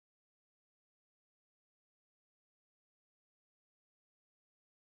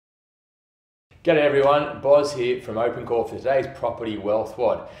G'day everyone, Boz here from Open Call for today's Property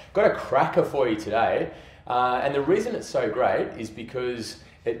WOD. Got a cracker for you today, and the reason it's so great is because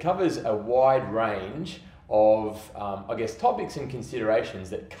it covers a wide range of, topics and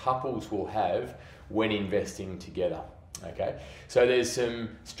considerations that couples will have when investing together. Okay, so there's some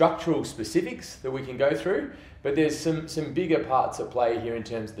structural specifics that we can go through, but there's some bigger parts at play here in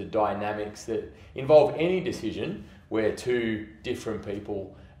terms of the dynamics that involve any decision where two different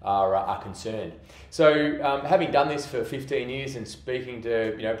people are concerned. So having done this for 15 years and speaking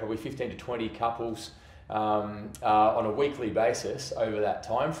to probably 15 to 20 couples on a weekly basis over that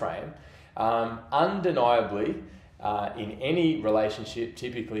time frame, undeniably in any relationship,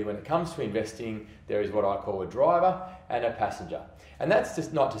 typically when it comes to investing, there is what I call a driver and a passenger. And that's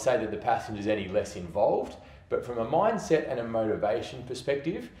just not to say that the passenger is any less involved, but from a mindset and a motivation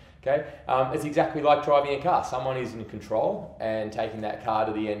perspective, okay, it's exactly like driving a car. Someone is in control and taking that car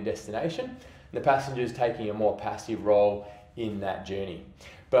to the end destination. And the passenger is taking a more passive role in that journey.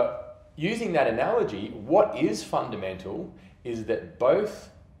 But using that analogy, what is fundamental is that both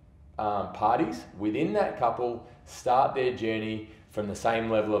parties within that couple start their journey from the same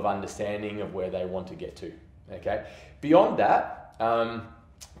level of understanding of where they want to get to. Okay. Beyond that,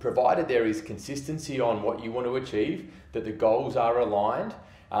 provided there is consistency on what you want to achieve, that the goals are aligned,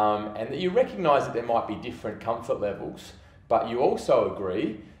 and that you recognise that there might be different comfort levels, but you also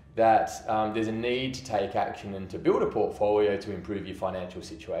agree that there's a need to take action and to build a portfolio to improve your financial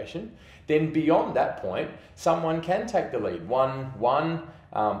situation, then beyond that point, someone can take the lead. One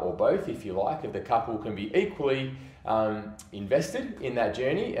or both, if you like, of the couple can be equally invested in that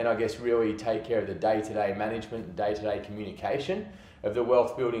journey and really take care of the day-to-day management and day-to-day communication of the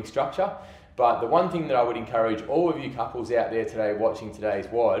wealth building structure. But the one thing that I would encourage all of you couples out there today watching today's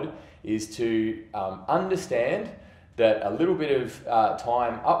WOD is to understand that a little bit of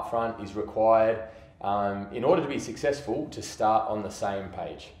time up front is required in order to be successful to start on the same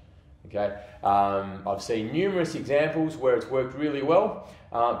page. Okay, I've seen numerous examples where it's worked really well.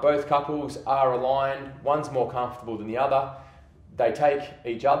 Both couples are aligned, one's more comfortable than the other. They take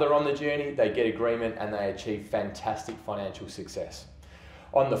each other on the journey, they get agreement, and they achieve fantastic financial success.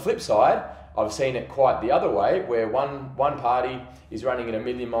 On the flip side, I've seen it quite the other way, where one party is running at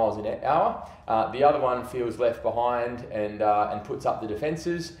 1,000,000 miles an hour, the other one feels left behind and puts up the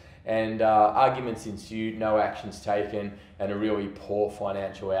defences, and arguments ensue, no actions taken, and a really poor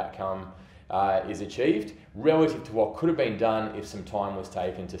financial outcome is achieved relative to what could have been done if some time was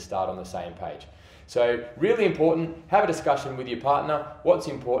taken to start on the same page. So really important, have a discussion with your partner. What's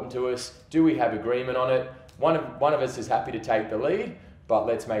important to us? Do we have agreement on it? One of us is happy to take the lead, but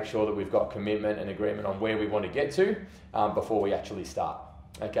let's make sure that we've got commitment and agreement on where we want to get to before we actually start.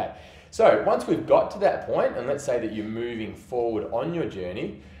 Okay, so once we've got to that point, and let's say that you're moving forward on your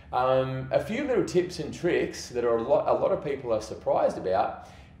journey, a few little tips and tricks that a lot of people are surprised about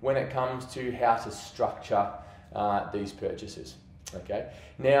when it comes to how to structure these purchases. Okay,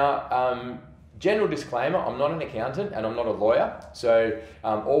 now general disclaimer, I'm not an accountant and I'm not a lawyer, so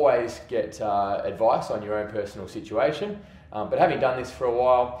always get advice on your own personal situation. But having done this for a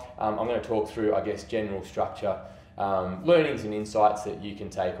while, I'm going to talk through, general structure, learnings and insights that you can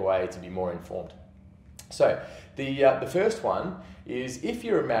take away to be more informed. So the first one is, if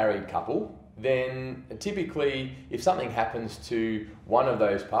you're a married couple, then typically if something happens to one of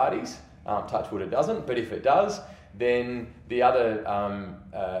those parties, touch wood it doesn't, but if it does, then the other,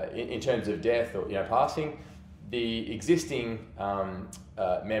 in terms of death or passing, the existing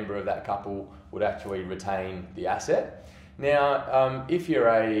member of that couple would actually retain the asset. Now, if you're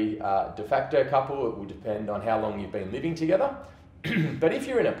a de facto couple, it will depend on how long you've been living together. But if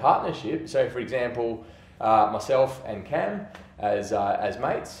you're in a partnership, so for example, myself and Cam as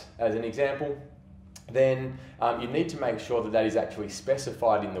mates, as an example, then you need to make sure that that is actually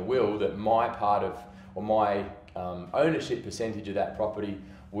specified in the will, that my part of, or my ownership percentage of that property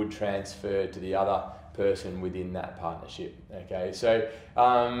would transfer to the other person within that partnership. Okay, so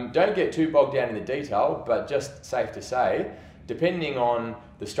don't get too bogged down in the detail, but just safe to say, depending on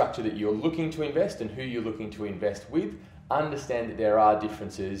the structure that you're looking to invest and who you're looking to invest with, understand that there are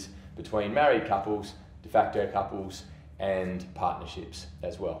differences between married couples, de facto couples, and partnerships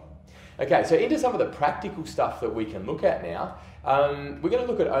as well. Okay, so into some of the practical stuff that we can look at now. We're going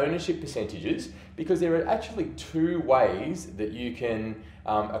to look at ownership percentages, because there are actually two ways that you can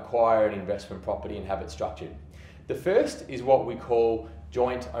acquire an investment property and have it structured. The first is what we call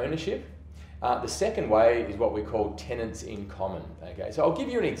joint ownership. The second way is what we call tenants in common. Okay, so I'll give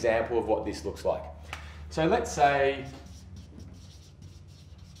you an example of what this looks like. So let's say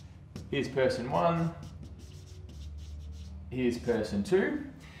here's person one, here's person two,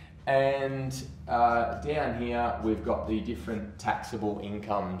 And down here, we've got the different taxable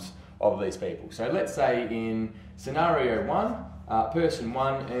incomes of these people. So let's say in scenario 1, person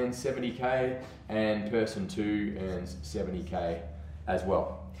 1 earns 70k and person 2 earns 70k as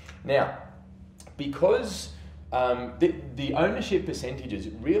well. Now, because the ownership percentages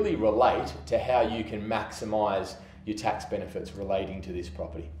really relate to how you can maximise your tax benefits relating to this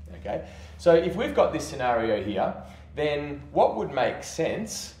property, okay? So if we've got this scenario here, then what would make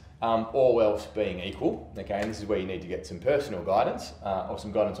sense, all else being equal, okay, and this is where you need to get some personal guidance, or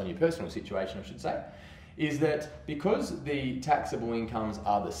some guidance on your personal situation, I should say, is that because the taxable incomes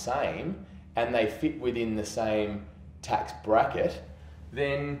are the same and they fit within the same tax bracket,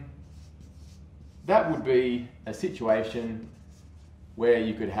 then that would be a situation where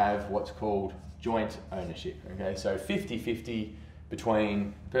you could have what's called joint ownership, okay? So 50-50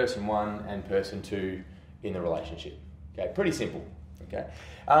 between person 1 and person 2 in the relationship, okay? Pretty simple, okay?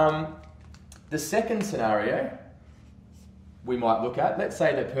 The second scenario we might look at, let's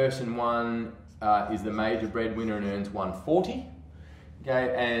say that person 1 is the major breadwinner and earns 140,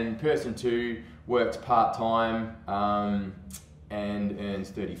 okay? And person 2 works part-time and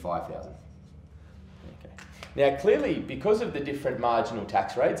earns 35,000. Now clearly, because of the different marginal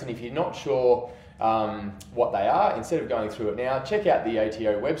tax rates, and if you're not sure what they are, instead of going through it now, check out the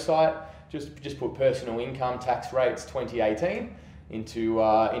ATO website, just put personal income tax rates 2018 into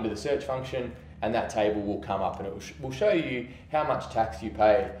the search function, and that table will come up and it will show you how much tax you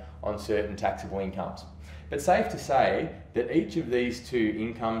pay on certain taxable incomes. But safe to say that each of these two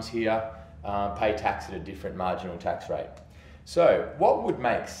incomes here pay tax at a different marginal tax rate. So what would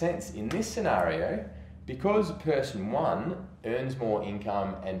make sense in this scenario, because person 1 earns more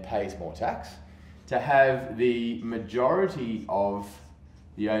income and pays more tax, to have the majority of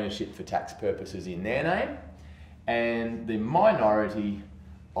the ownership for tax purposes in their name and the minority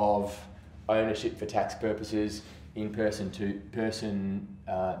of ownership for tax purposes in person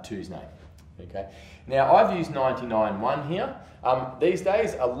 2's name. Okay. Now I've used 99.1 here. These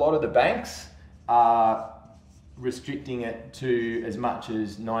days a lot of the banks are restricting it to as much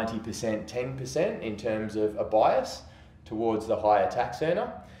as 90%, 10% in terms of a bias towards the higher tax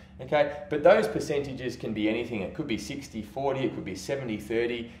earner. Okay, but those percentages can be anything. It could be 60-40, it could be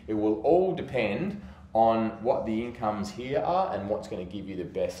 70-30. It will all depend on what the incomes here are and what's going to give you the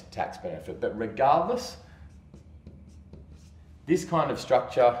best tax benefit. But regardless, this kind of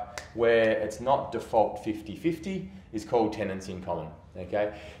structure where it's not default 50-50 is called tenants in common.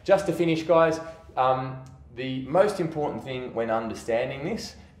 Okay, just to finish, guys, the most important thing when understanding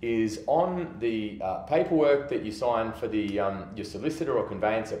this is on the paperwork that you sign for the your solicitor or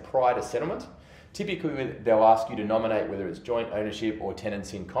conveyancer prior to settlement. Typically, they'll ask you to nominate whether it's joint ownership or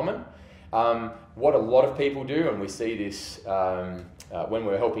tenants in common. What a lot of people do, and we see this when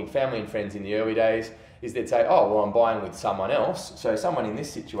we're helping family and friends in the early days, is they'd say, oh, well, I'm buying with someone else. So someone in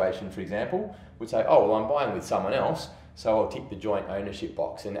this situation, for example, would say, oh, well, I'm buying with someone else, so I'll tick the joint ownership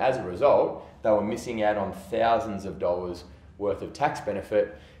box. And as a result, they were missing out on thousands of dollars worth of tax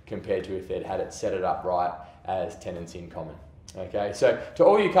benefit compared to if they'd had it set it up right as tenants in common. Okay, so to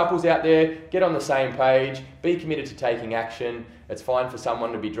all you couples out there, get on the same page, be committed to taking action. It's fine for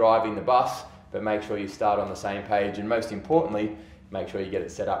someone to be driving the bus, but make sure you start on the same page, and most importantly, make sure you get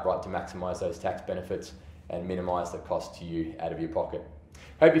it set up right to maximise those tax benefits and minimise the cost to you out of your pocket.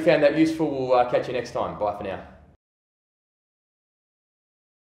 Hope you found that useful. We'll catch you next time. Bye for now.